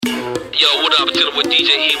Yo, what up? Chillin' with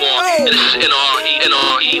DJ E1, and this is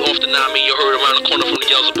N.O.R.E, off the 9 you heard around the corner from the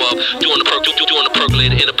yells above. Doing the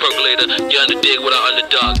percolator, in the percolator. You're under dig with our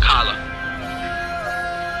underdog. Holla.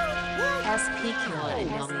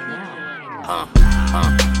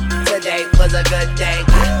 Today was a good day.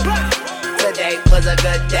 Today was a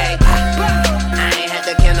good day. I ain't had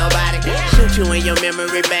to kill nobody. Shoot you in your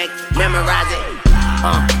memory bank. Memorize it.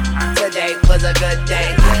 Today was a good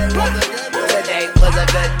day. Today was a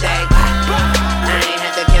good day. I ain't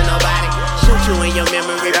had to kill nobody. Shoot you in your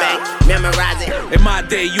memory bank. Memorize it. In my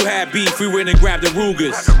day, you had beef. We went and grabbed the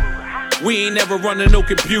Rugers. We ain't never running no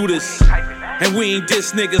computers. And we ain't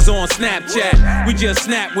diss niggas on Snapchat. We just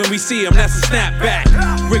snap when we see them, that's a snapback.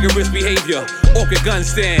 Rigorous behavior, orchid gun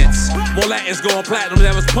stance. More Latins going platinum,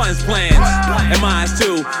 that was puns plans. And mines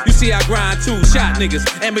too, you see I grind too. Shot niggas,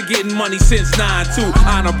 and been getting money since 9-2.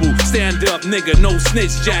 Honorable, stand up nigga, no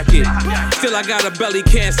snitch jacket. Still I got a belly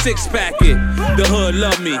can 6-pack it. The hood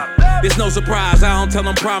love me, it's no surprise. I don't tell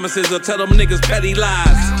them promises or tell them niggas petty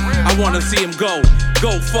lies. I wanna see them go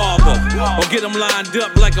farther, or get them lined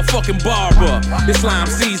up like a fucking barber. It's slime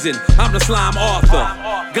season, I'm the slime author.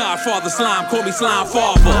 Godfather slime, call me slime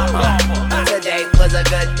father. Today was a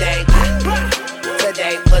good day.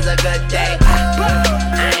 Today was a good day.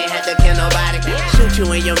 I ain't had to kill nobody. Shoot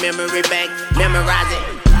you in your memory bank. Memorize it.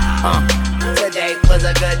 Today was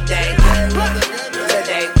a good day.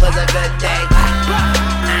 Today was a good day.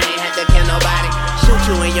 I ain't had to kill nobody. Shoot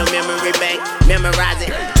you in your memory bank. Memorize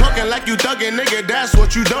it. Talking like you thuggin', nigga, that's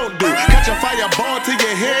what you don't do. Catch a fireball to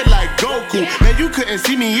your head like Goku. Man, you couldn't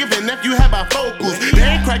see me even if you had my focus. They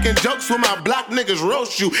ain't cracking jokes when my block niggas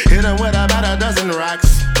roast you. Hit him with about a dozen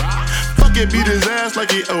rocks. Fuck it, beat his ass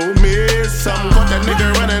like he owed me something. Caught that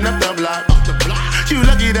nigga running up the block. You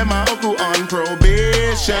lucky that my uncle on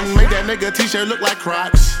probation. Make that nigga t-shirt look like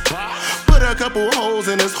Crocs. Put a couple holes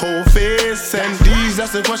in his whole face. And these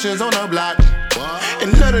asking questions on the block.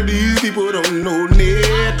 And none of these people don't know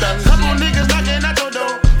nothing. Couple niggas knocking at your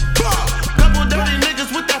door. Couple dirty niggas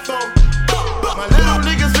with that phone. My little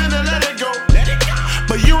niggas finna let it go.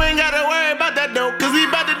 But you ain't gotta worry about that dope, cause we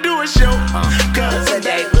about to do a show. Cause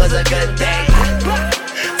today was a good day.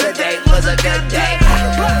 Today was a good day.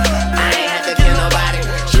 I ain't had to kill nobody.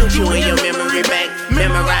 Shoot you in your memory bank.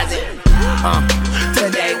 Memorize it.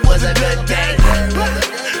 Today was a good day.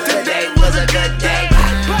 Today was a good day.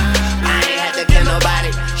 I ain't had to kill nobody.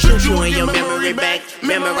 Shoot you in your memory bank.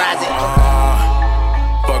 Memorize it.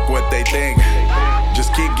 Fuck what they think.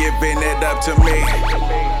 Just keep giving it up to me.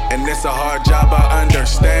 And it's a hard job, I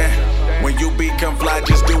understand. When you become fly,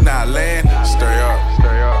 just do not land. Stay up,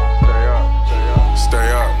 stay up, stay up,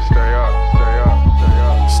 stay up, stay up, stay up,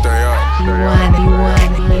 stay up, stay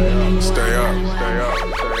up, stay up, stay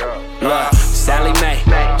up. Look, Sally Mae,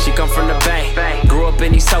 she come from the Bay. Grew up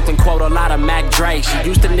in East Oakland, quote a lot of Mac Dre. She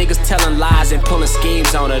used to niggas telling lies and pulling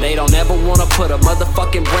schemes on her. They don't ever wanna put a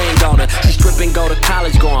motherfucking ring on her. She stripping, go to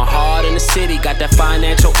college, going hard in the city. Got that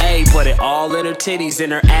financial aid, put it all in her titties.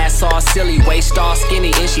 And her ass all silly, waist all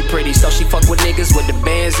skinny, and she pretty. So she fuck with niggas with the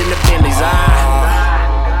bands and the Bentleys.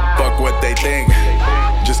 Fuck what they think.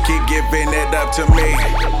 Just keep giving it up to me.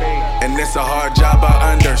 And it's a hard job,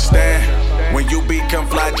 I understand. When you become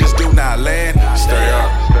fly, just do not land. Stay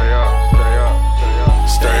up, stay up, stay up,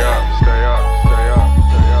 stay up, stay up,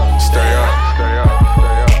 stay up, stay up, stay up,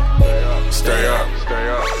 stay up, stay up, stay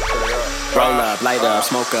up. Roll up, light up,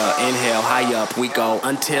 smoke up, inhale, high up, we go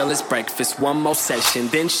until it's breakfast. One more session,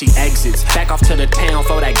 then she exits. Back off to the town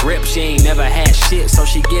for that grip. She ain't never had shit, so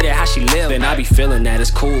she get it how she live. And I be feeling that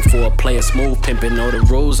it's cool for a player smooth pimping. Know the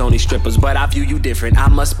rules on these strippers, but I view you different. I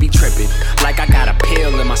must be tripping, like I got a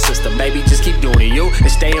pill in my system. Baby, just keep doing you and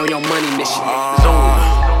stay on your money mission.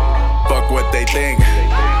 Fuck what they think.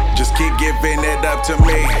 Just keep giving it up to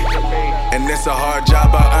me. And it's a hard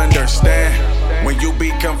job, I understand. When you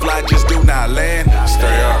become fly, just do not land.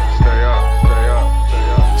 Stay up, stay up, stay up,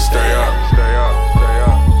 stay up, stay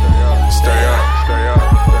up, stay up, stay up,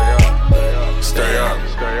 stay up,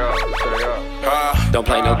 stay up, stay up. Don't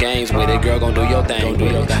play no games with it, girl, gon' do your thing.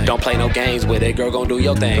 Don't play no games with it, girl, gon' do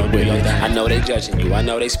your thing. I know they judging you, I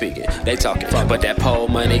know they speaking, they talking, but that pole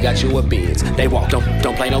money got you a Benz. They walk,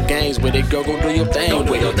 don't play no games with it, girl, gon' do your thing. Don't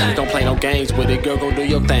play no games with it, girl, gon' do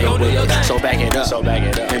your thing. So back it up,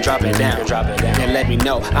 and drop it down, and let me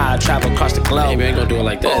know I'll travel across the globe. Baby, ain't gon' do it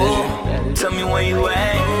like that, is you? Tell me where you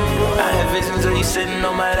at. I had visions of you sitting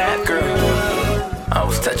on my lap, girl. I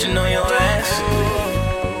was touching on your ass.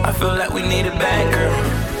 I feel like we need it back, girl.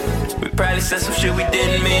 We probably said some shit we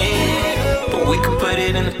didn't mean, but we could put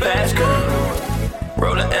it in the past, girl.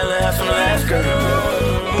 Roll the L and have some laughs, girl.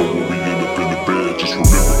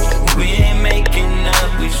 We ain't making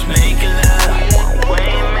up, we just making love. We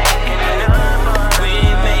ain't making up. We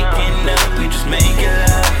ain't making up. We just making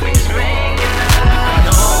love. We just making love. I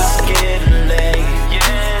know it's getting late.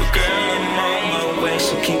 Yeah, girl, I'm on my way,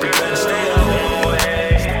 so keep it better. Stay on my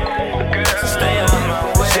way. Girl, stay on my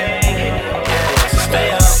way. Yeah, stay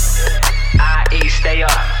up. I.E. stay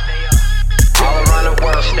up. All around the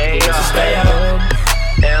world, stay up. Stay up.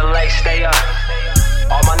 LA, stay up.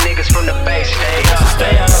 All my niggas from the Bay, stay up.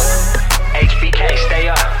 Stay up. HBK, stay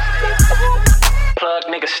up. Plug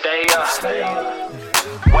niggas, stay up.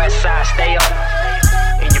 West side, stay up.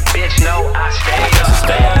 And your bitch know I stay up.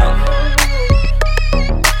 Stay up.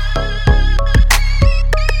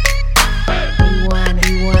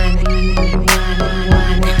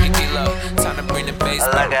 Time to bring the bass I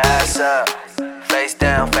like her ass up. Face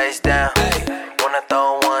down, face down. Wanna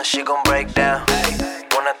throw one, she gon' break down.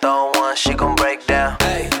 Wanna throw one, she gon' break down.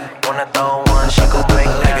 Wanna throw one, she gon' break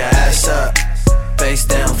down. I like her ass up. Face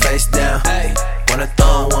down, face down. Wanna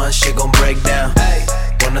throw one, she gon' break down.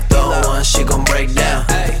 Wanna throw one, she gon' break down.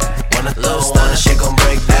 Wanna throw one, she gon'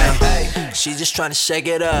 break down. She just tryna shake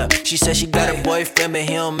it up. She said she got a boyfriend, but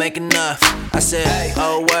he don't make enough. I said,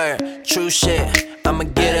 oh word, true shit. I'ma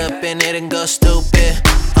get up in it and go stupid.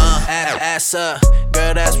 Ass up,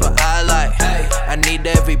 girl, that's what I like. I need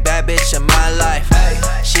every bad bitch in my life.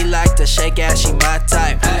 She like to shake ass, she my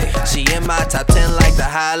type. She in my top 10 like the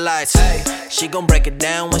highlights. She gon' break it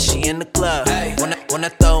down when she in the club. When I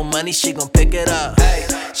throw money, she gon' pick it up.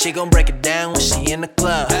 She gon' break it down when she in the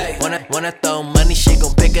club. When I throw money, she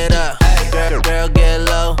gon' pick it up. Girl, get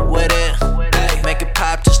low with it. Make it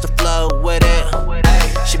pop just to flow with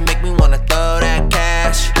it. She make me wanna throw that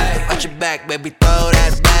cash. Watch your back, baby, throw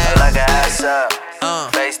that back. I like her ass up.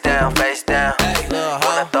 Face down, face down.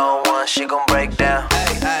 Wanna throw one, she gon' break down.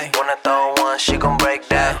 Wanna throw one, she gon' break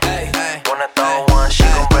down. Wanna throw one, she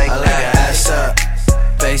gon' break down. I like her ass up.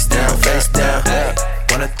 Face down, face down.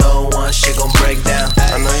 Wanna throw one, she gon' break down.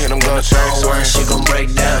 I know you them go throw one, she gon'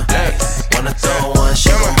 break down. Wanna throw one, she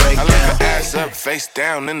gon' break down. I like her ass up, face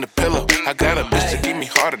down in the pillow. I got a bitch to keep me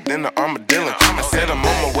harder than the armadillo. I said I'm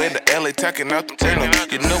on my way to LA, tucking out the pillow.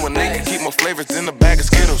 You know a nigga keep more flavors in the bag of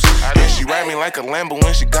Skittles. And she ride me like a Lambo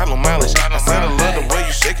when she got no mileage. I said I love the way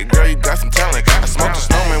you shake it, girl, you got some talent. I smoke the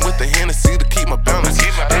snowman with the Hennessy to keep my balance.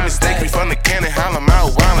 They mistake me from the cannon, holla, I'm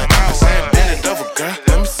out wildin'. I said bend it over, girl,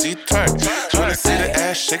 let me see it twerk. When I see the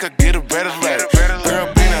ass shake, I get a red alert.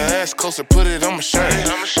 Girl, bring her ass closer, put it on my shirt.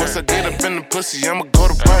 Once I get up in the pussy, I'ma go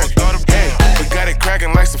to work. Hey, we got it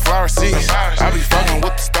cracking like some flower seeds. I be fucking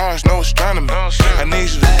with the stars, no astronomy. I need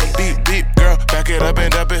you to beep, beep, girl, back it up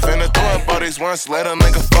and up. If in the throw up all these ones, let a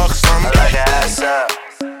nigga fuck some. I like her ass up,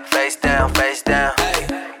 face down, face down.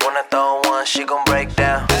 Wanna throw one, she gon' break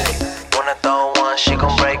down. Wanna throw one, she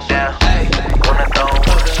gon' break down. Wanna throw one.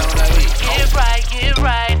 Get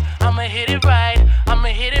right, I'ma hit it right. I'ma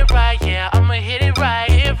hit it right, yeah, I'ma hit it right.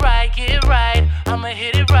 Get right, I'ma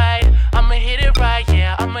hit it right. I'ma hit it right,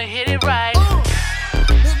 yeah, I'ma hit it right.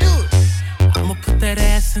 I'ma put that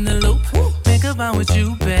ass in the loop. Think about with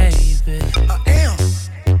you, baby.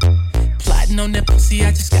 Plotting on that pussy,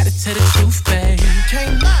 I just gotta tell the truth, baby.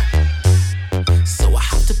 Can't lie. So I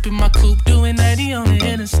hopped up in my coupe, doing 90 on the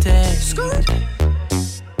interstate.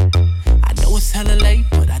 I know it's hella late,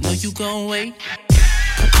 but I know you gon' wait.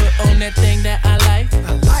 Put on that thing that I like.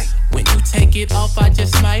 When you take it off, I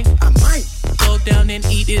just might. Go down and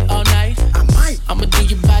eat it all night. I'ma do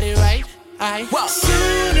your body right.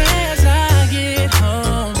 Soon as I get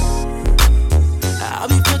home, I'll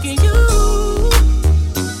be fucking you.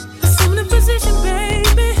 Assume the position,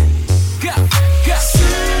 baby. Go.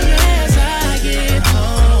 Soon as I get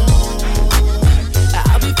home,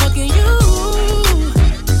 I'll be fucking you.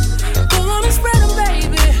 Go on and spread them,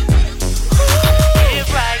 baby. Get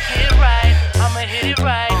right. I'ma hit it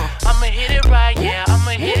right. I'ma hit it right, yeah.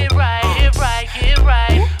 I'ma hit it right. Get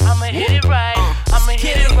right. I'ma hit it right. I'ma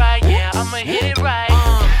hit it right, yeah. I'ma hit it right.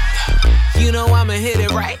 You know I'ma hit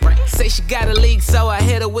it right. Say she got a leak, so I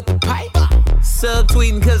hit her with the pipe.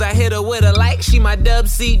 Subtweeting cause I hit her with a like. She my dub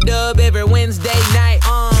C dub every Wednesday night.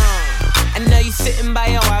 I know you sitting by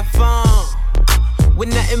your iPhone with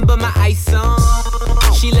nothing but my ice on.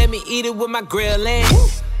 She let me eat it with my grill in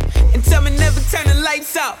and tell me never turn the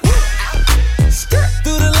lights off.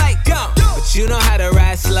 Through the light go. But you know how to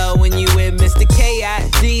ride slow when you with Mr.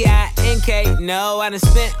 K-I-D-I-N-K. No, I done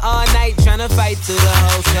spent all night tryna fight through the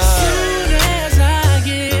whole club. Soon as I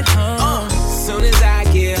get home, soon as I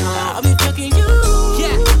get home, I'll be fucking you.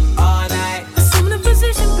 Yeah, all night. Assume the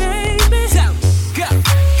position, baby. So, go.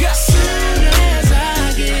 Soon as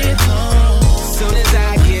I get home, soon as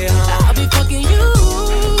I get home, I'll be fucking you.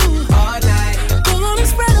 all night. Go on and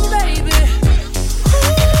spread them, baby.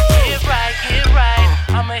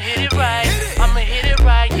 hit it right. I'ma hit it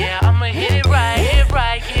right, yeah. I'ma hit it right, hit it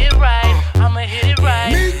right, hit it right. I'ma hit it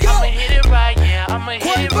right. I'ma hit it right, yeah. I'ma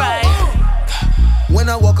hit it right. When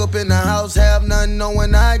I walk up in the house, have nothing on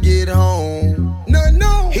when I get home. Nothing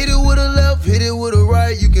on. Hit it with a left, hit it with a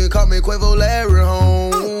right. You can call me Quavo Larry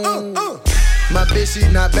home. My bitch, she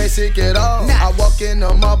not basic at all. Nah. I walk in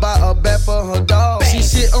the mall, buy a bat for her dog. She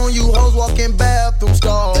shit on you hoes, walking bathroom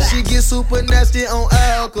stalls. She get super nasty on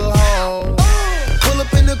alcohol. Pull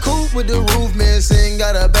up in the coupe with the roof missing.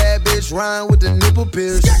 Got a bad bitch rhyme with the nipple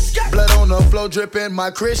pierced. Blood on the floor dripping,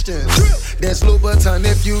 my Christians. That's Louboutin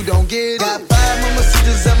if you don't get it. Got 5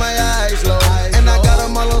 mamacitas at my eyes low. And I got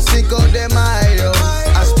them all on Cinco de Mayo.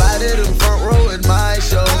 I spotted them front row at my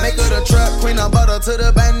show. Make her the trap queen, I bought her to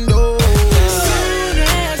the bando. Soon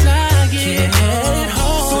as I get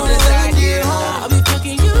home, soon as I get home, I'll be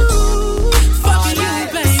fucking you, baby.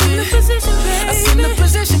 I seen the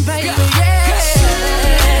position, baby. Yeah.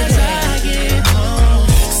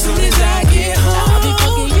 Soon as I get home, I'll be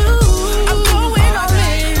fucking you. I'm going all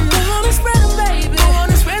in. I wanna spread 'em, baby. I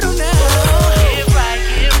wanna spread 'em now. Hit it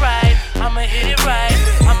right. I'ma hit it right.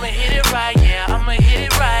 I'ma hit it right, yeah. I'ma hit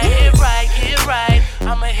it right. Hit it right.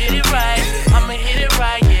 I'ma hit it right. I'ma hit it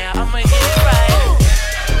right, yeah. I'ma hit it right.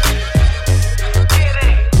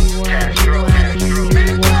 You want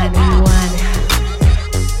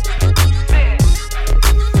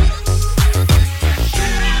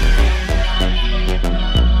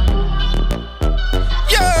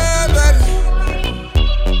Yeah, baby.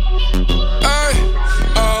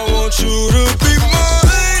 I want you to be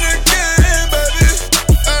mine again, baby.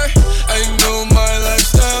 I know my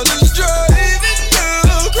lifestyle is driving you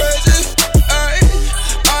crazy.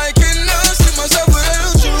 I cannot see myself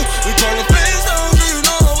without you. We call it friends, don't you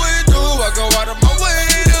know how we do? I go out of my way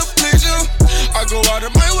to please you. I go out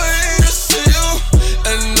of my way to see you.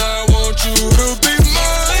 And I want you to be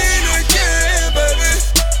mine again, baby.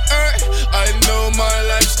 I know my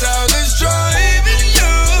lifestyle is driving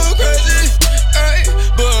you crazy.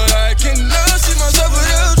 But I cannot see myself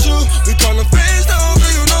without you. We call them friends, don't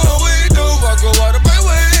you know how we do? I go out of my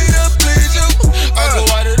way to please you. I go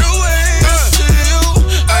out of the way to see you.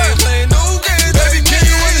 I ain't playing no games, baby. Can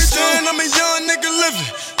you understand? I'm a young nigga living,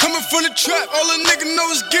 coming from the trap. All a nigga know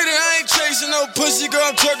is get it. I ain't chasing no pussy, girl.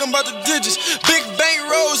 I'm talking about the digits. Big bank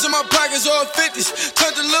rolls in my pockets, all 50s.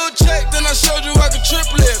 Touch a little check, then I showed you I could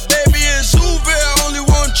triple it. Baby, it's Uber, I only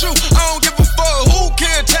want you. I don't give a fuck who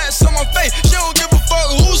can tats on my face. She don't give a fuck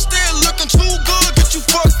who's still looking too good. Get you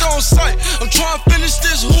fucked on sight. I'm trying to finish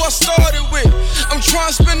this, who I started with. I'm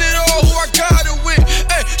trying to spend it all, who I got it with.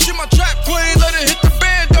 Hey, she my trap queen, let her hit the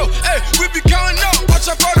bando. Hey, we be counting up, watch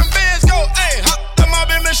how far them bands go. Hey, hop in my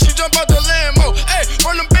baby, she jump out the Lambo. Hey,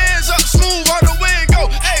 run them bands up, smooth out the window.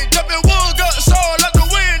 Hey, jumping wood guts all out the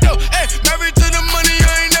window. Hey, married to the money,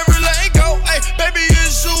 I ain't never letting go. Hey, baby,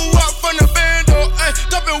 it's you out from the bando. Hey,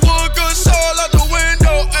 jumping wood guts all out the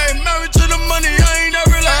window. Hey, married to the money, I ain't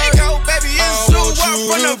never letting go. Baby, it's you out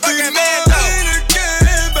from the fucking bando.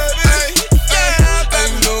 I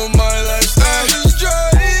know my lifestyle is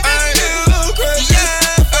driving you crazy.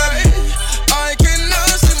 I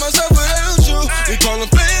cannot see myself without you. We call them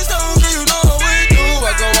friends, don't you know how we do?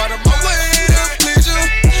 I go out of my way to please you.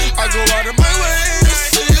 I go out of my way to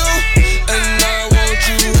see you. And I want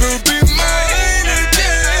you to be mine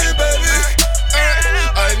again, baby.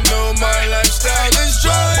 I know my lifestyle is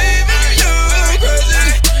driving you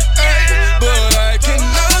crazy. But I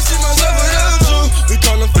cannot see myself without you. We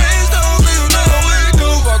call them friends, don't you know how we do?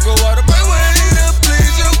 I go out of my way to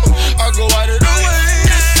please you. I go out of the way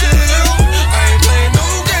to see you. I ain't playing no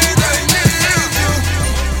games, I need you.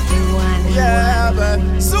 Yeah,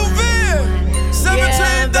 baby. Souvenir,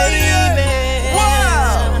 17, 38.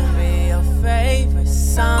 Wow.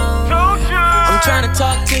 I'm trying to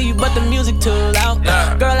talk to you, but the music too loud.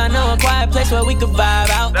 Girl, I know a quiet place where we could vibe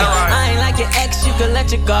out. I ain't like your ex, you could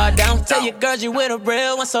let your guard down. Tell your girls you with a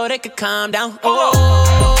real one so they could calm down.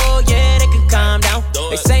 Oh, yeah, they could calm down.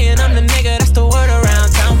 They saying I'm the nigga, that's the word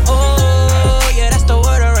around town. Oh, yeah, that's the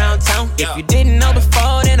word around town. If you didn't know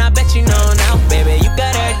before, then I bet you know now. Baby, you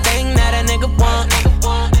got everything that a nigga want.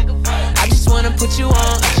 I just wanna put you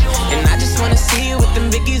on, and I just wanna see you with them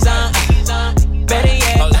biggies on. Better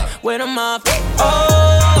yet, with them off.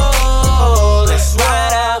 Oh, let's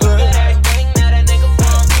ride out.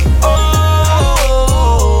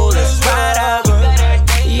 Oh, let's ride out.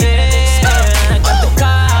 Yeah, got the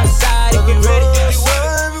car outside if you ready.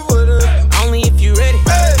 Only if you ready.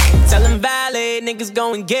 Tell them valet niggas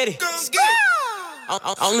go and get it.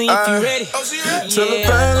 Only if you ready. Tell the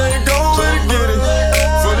valet go and get it.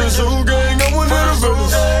 For the zoo gang, I'm one of the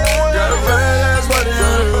brothers. Got a badass body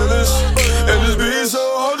on the brothers. And this beat so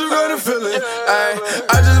hard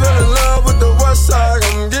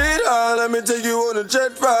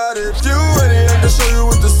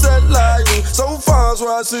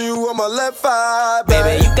I see you on my left eye,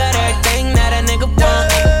 baby. You got everything that a nigga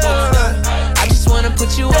want. I just wanna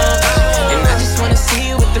put you on, and I just wanna see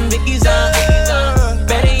you with them biggies on.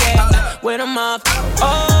 Better yet, with them off.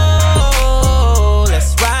 Oh,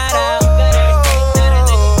 let's ride out.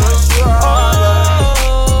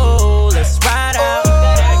 Oh, let's ride out.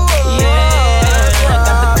 Yeah, I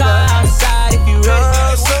got the car outside if you ready.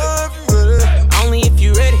 Only if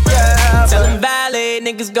you ready. Tell them valet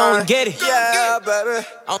niggas go and get it. Yeah, baby.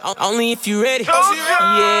 Only if you ready.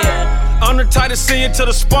 Yeah. I'm the type to see you to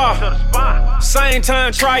the spa. Same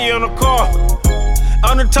time, try you in the car.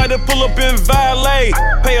 I'm the type to pull up in valet.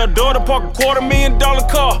 Pay her door to park a $250,000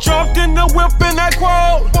 car. Jumped in the whip in that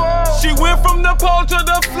quote. She went from the pole to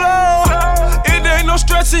the floor. It ain't no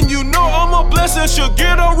stressing, you know I'm a blessing. Should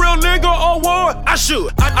get a real nigga award. I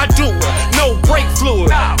should, I do it. No brake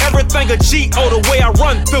fluid. Everything a G.O. the way I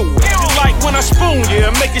run through it. You like when I spoon you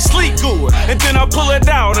and make you sleep good. And then I pull it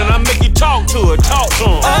out and I make you talk to it. Talk to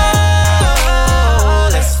him. Oh,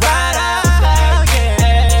 let's ride out.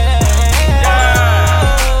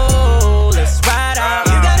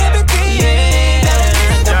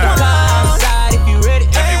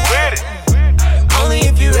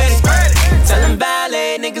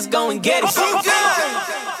 Go and get it.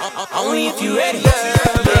 Only if you ready. We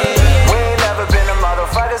ain't never been the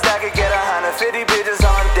motherfuckers that could get 150 bitches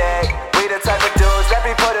on deck. We the type of dudes that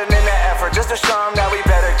be putting in the effort just to show them that we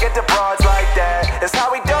better get the broads like that. It's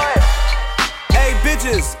how we do it. Hey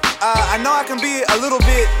bitches, I know I can be a little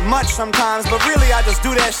bit much sometimes, but really I just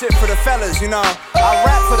do that shit for the fellas, you know. I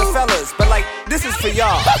rap for the fellas, but like, this is for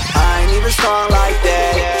y'all. I ain't even strong like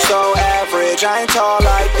that, so average, I ain't tall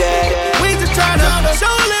like that. We just try to show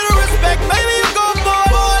a little respect, baby, you go for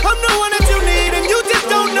it. I'm the one that you need and you just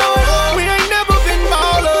don't know it. We ain't never been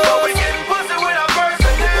ballers, but we getting pussy with our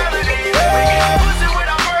personality. We getting pussy with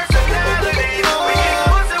our personality. We getting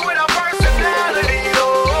pussy with our personality.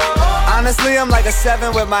 Honestly, I'm like a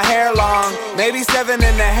 7 with my hair long. Maybe 7.5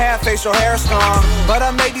 facial hair strong. But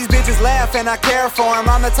I make these bitches laugh and I care for them.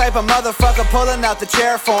 I'm the type of motherfucker pulling out the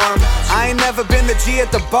chair for them. I ain't never been the G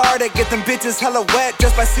at the bar that get them bitches hella wet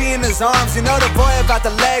just by seeing his arms. You know the boy about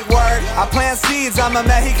the leg work. I plant seeds, I'm a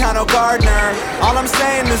Mexicano gardener. All I'm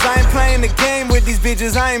saying is I ain't playing the game with these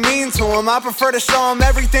bitches, I ain't mean to them. I prefer to show them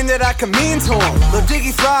everything that I can mean to them. Lil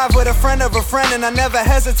Dicky thrive with a friend of a friend, and I never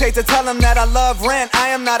hesitate to tell him that I love rent. I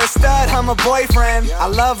am not a stud, I'm a boyfriend. I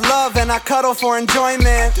love love and I cuddle for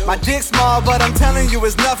enjoyment. My dick's small, but I'm telling you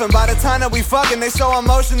it's nothing. By the time that we fucking, they so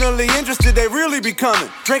emotionally interested, they really be coming.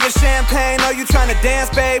 Drinking champagne, oh you tryna dance,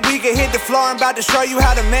 babe? We can hit the floor, I'm about to show you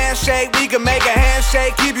how to man shake. We can make a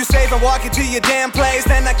handshake, keep you safe and walk you to your damn place.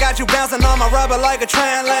 Then I got you bouncing on my rubber like a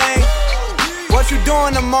tram lane. What you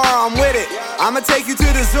doing tomorrow, I'm with it. I'ma take you to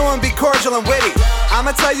the zoo and be cordial and witty.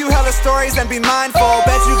 I'ma tell you hella stories and be mindful.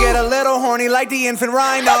 Bet you get a little horny like the infant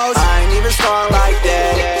rhinos. I ain't even strong like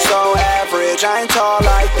that, so average, I ain't tall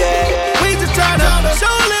like that. We just try to show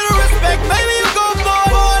a little respect, baby, you go for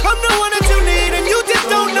it. I'm the one that you need and you just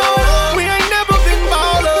don't know it. We ain't never been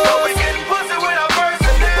ballers, but we getting pussy with our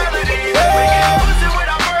personality. We getting pussy with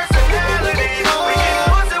our personality. We getting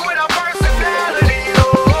pussy with our personality.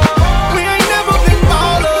 We ain't never been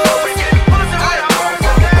ballers, but we getting pussy with our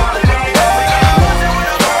personality. We getting pussy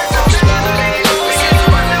with our personality. We getting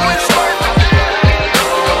pussy with our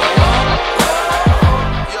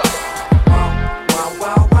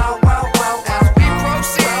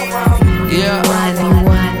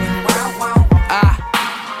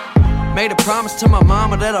Made a promise to my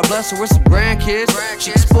mama that I'll bless her with some grandkids.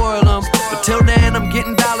 She can spoil them, but till then I'm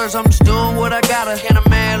getting dollars. I'm just doing what I gotta. Can a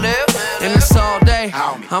man live? And it's all day.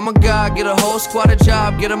 I'm a god, get a whole squad a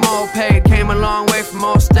job, get them all paid. Came a long way from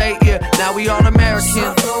all state, yeah. Now we all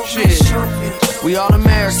American. Shit, we all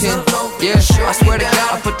American. Yeah, I swear to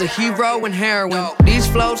God, I put the hero in heroin. These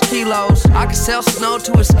flows, kilos. I can sell snow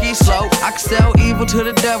to a ski slope. I can sell evil to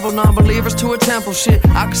the devil, non-believers to a temple. Shit,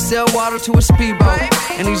 I can sell water to a speedboat.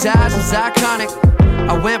 And these eyes is iconic.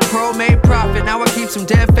 I went pro, made profit. Now I keep some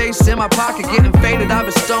dead faces in my pocket, getting faded. I've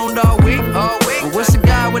been stoned all week. But what's a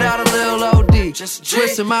guy without a little OD? Just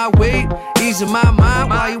twisting my weed, easing my mind.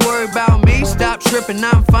 While you worry about me, stop tripping,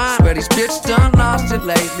 I'm fine. Swear these bitches done lost it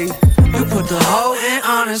lately. You put the whole in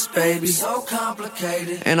honest, baby. So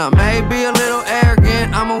complicated. And I may be a little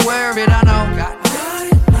arrogant, I'm aware of it, I know.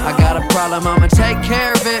 I got a problem, I'ma take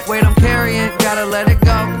care of it. Weight I'm carrying, gotta let it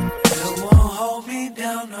go.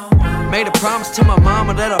 Made a promise to my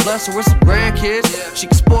mama that I'll bless her with some grandkids. She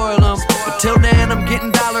can spoil them, but till then I'm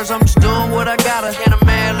getting dollars. I'm just doing what I gotta. Can a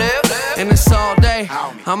man live? And it's all day.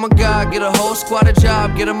 I'm a god, get a whole squad a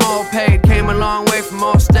job, get them all paid. Came a long way from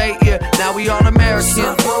all state, yeah. Now we all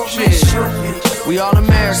American. Shit. We all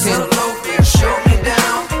American. Shoot me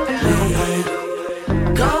down. We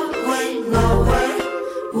ain't going nowhere.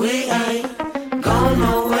 We ain't going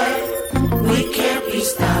nowhere. We can't be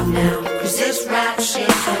stopped now. Cause this rap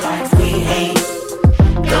shit for life. We ain't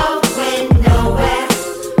going nowhere.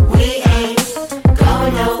 We ain't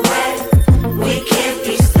going nowhere. We can't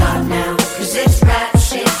be stopped now. Cause this rap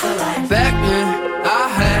shit for life. Back then, I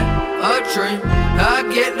had a dream. I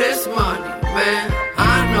get this money, man.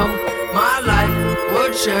 I know my life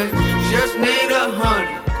would change. Just need 100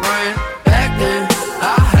 grand. Back then,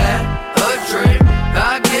 I had a dream.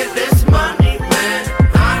 I get this money, man.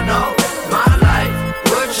 I know my life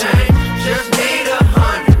would change. Just need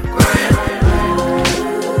 100 grand.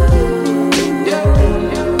 Yeah.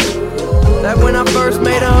 That when I first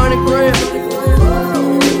made 100 grand.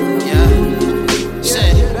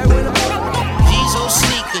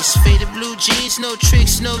 Faded blue jeans, no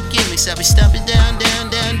tricks, no gimmicks. I be stomping down, down,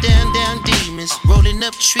 down, down, down demons. Rolling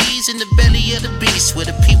up trees in the belly of the beast where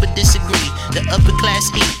the people disagree. The upper class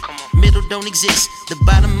eat, middle don't exist. The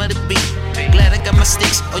bottom of the beat. Glad I got my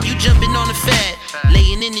sticks. Oh, you jumping on the fat,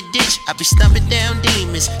 laying in the ditch. I be stomping down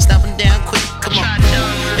demons, stomping down quick. Come on.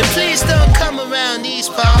 And please don't come around these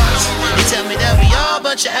parts. They tell me that we all a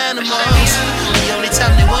bunch of animals. The only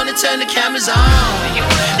time they wanna turn the cameras on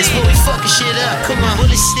is when we fucking shit up. Come on.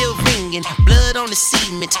 Bullets still ringing, blood on the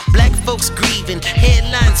cement. Black folks grieving,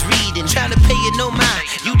 headlines reading. Trying to pay it no mind,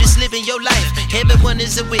 you just living your life. Everyone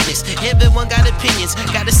is a witness, everyone got opinions.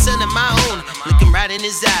 Got a son of my own, looking right in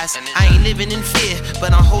his eyes. I ain't living in fear,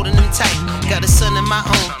 but I'm holding him tight. Got a son of my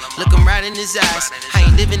own, looking right in his eyes. I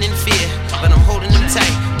ain't living in fear, but I'm holding him tight.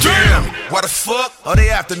 Damn, why the fuck are they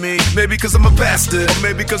after me? Maybe cause I'm a bastard, or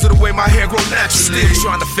maybe cause of the way my hair grow naturally. Still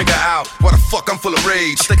trying to figure out why the fuck I'm full of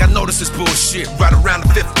rage. I think I noticed this bullshit right around the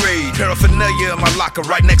 5th grade. Paraphernalia in my locker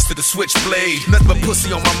right next to the switchblade. Nothing but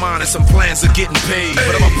pussy on my mind and some plans of getting paid.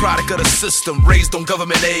 But I'm a product of the system, raised on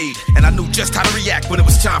government aid. And I knew just how to react when it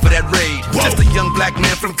was time for that raid. Whoa. Just a young black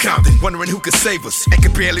man from Compton, wondering who could save us. And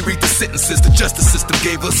could barely read the sentences the justice system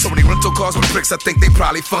gave us. So many rental cars with bricks, I think they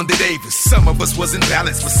probably funded Avis. Some of us wasn't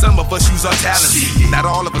balanced, but some of us use our talents. Not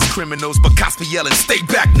all of us criminals, but cops be yelling, stay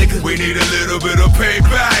back, nigga. We need a little bit of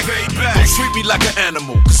payback. Don't treat me like an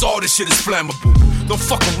animal, cause all this shit is flammable. Don't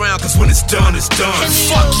fuck around, cause when it's done, it's done. And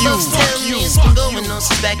fuck you, fuck you. It's been going on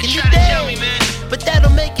since back in the day, but that'll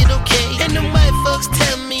make it okay. And the white folks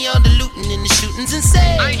tell me all the looting and the shootings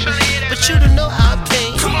insane, but you don't know our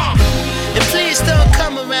pain. Come on. And please don't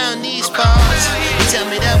come around these parts and tell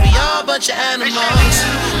me that we all a bunch of animals.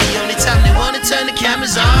 The only time they wanna turn the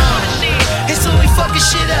cameras on is when we fucking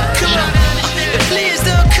shit up. Come on. And please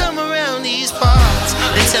don't come around these parts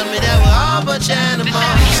and tell me that we're all a bunch of animals.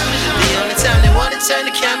 The only time they wanna turn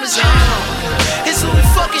the cameras on is when we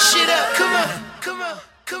fucking shit up. Come on, come on,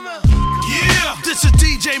 come on. Yeah, this is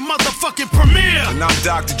DJ motherfucking Premier. And I'm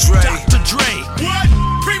Dr. Dre. Dr. Dre. What?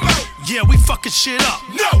 Primo. Yeah, we fucking shit up.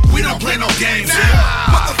 No, we don't play no games here.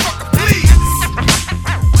 Motherfucker, please.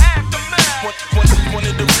 One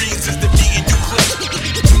of the reasons the me and you click.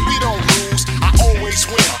 We don't lose, I always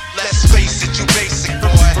win. Let's face it, you basic boy.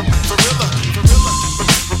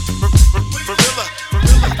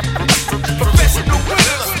 Professional winner.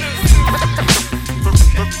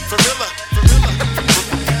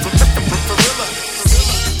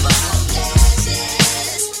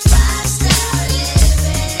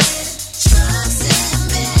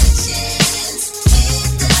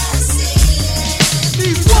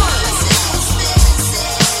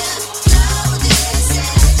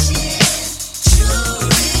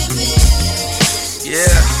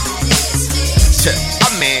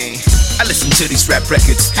 I listen to these rap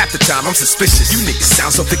records, half the time I'm suspicious. You niggas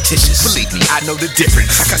sound so fictitious. Believe me, I know the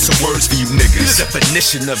difference. I got some words for you niggas. The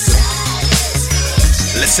definition of the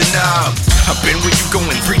listen up. I've been where you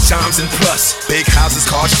going 3 times and plus. Big houses,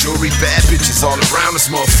 cars, jewelry, bad bitches all around this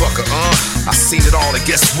motherfucker. I seen it all, and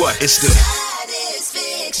guess what? It's the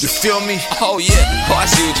you feel me? Oh yeah, oh I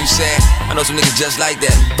see what you saying. I know some niggas just like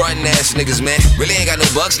that. Frontin' ass niggas, man. Really ain't got no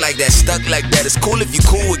bucks like that, stuck like that. It's cool if you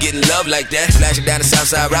cool with getting love like that. Flashing down the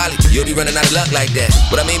Southside Raleigh, you'll be running out of luck like that.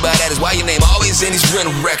 What I mean by that is why your name always in these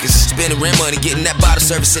rental records. Spending rent money, getting that bottle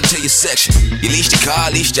service into your section. You leased your car,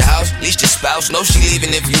 leased your house, leased your spouse. No, she leaving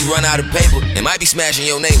if you run out of paper. It might be smashing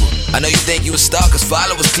your neighbor. I know you think you a star cause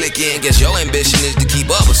followers click in. Guess your ambition is to keep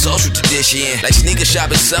up with social tradition. Like sneaker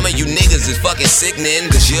shopping summer, you niggas is fucking sickening.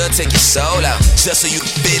 Cause you'll take your soul out just so you can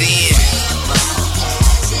fit in.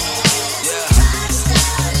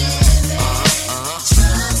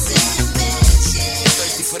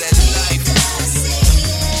 Thirsty for that life.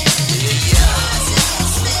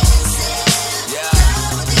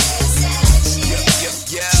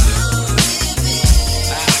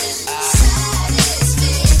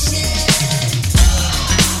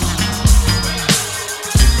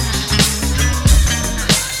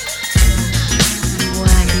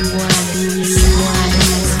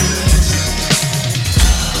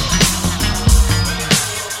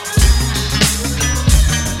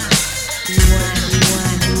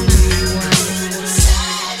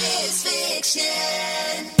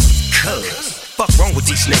 fuck wrong with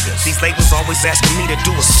these niggas? These labels always asking me to do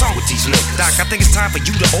a song with these niggas. Doc, I think it's time for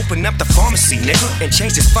you to open up the pharmacy, nigga, and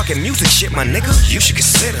change this fucking music shit, my nigga. You should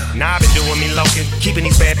consider. Nah, I've been doing me loking, keeping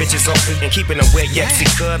these bad bitches open and keeping them wet. Yep, see,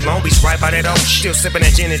 cuz Long Beach right by that ocean. Still sipping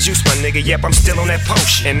that gin and juice, my nigga. Yep, I'm still on that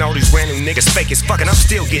potion. And all these brand new niggas fake as fucking, I'm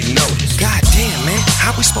still getting noticed. God damn, man,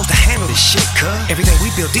 how we supposed to handle this shit, cuz? Everything we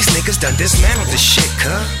built, these niggas done dismantled this shit,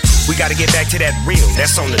 cuz. We gotta get back to that real,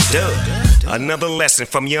 that's on the dub. Another lesson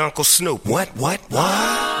from your Uncle Snoop. What? I'm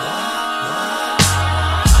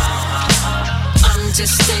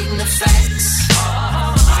just stating the facts.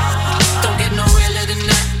 Don't get no realer than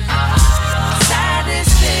that. Side is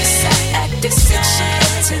this, act is fiction.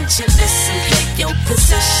 Attention, listen, take your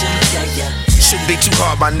position. Yeah. Shouldn't be too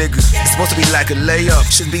hard, my nigga. It's supposed to be like a layup.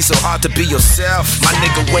 Shouldn't be so hard to be yourself. My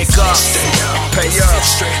nigga, wake up, pay up,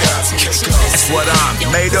 that's what I'm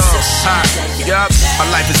made of. Yup, my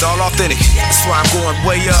life is all authentic. That's why I'm going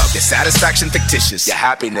way up. Your satisfaction fictitious. Your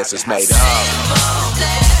happiness is made up.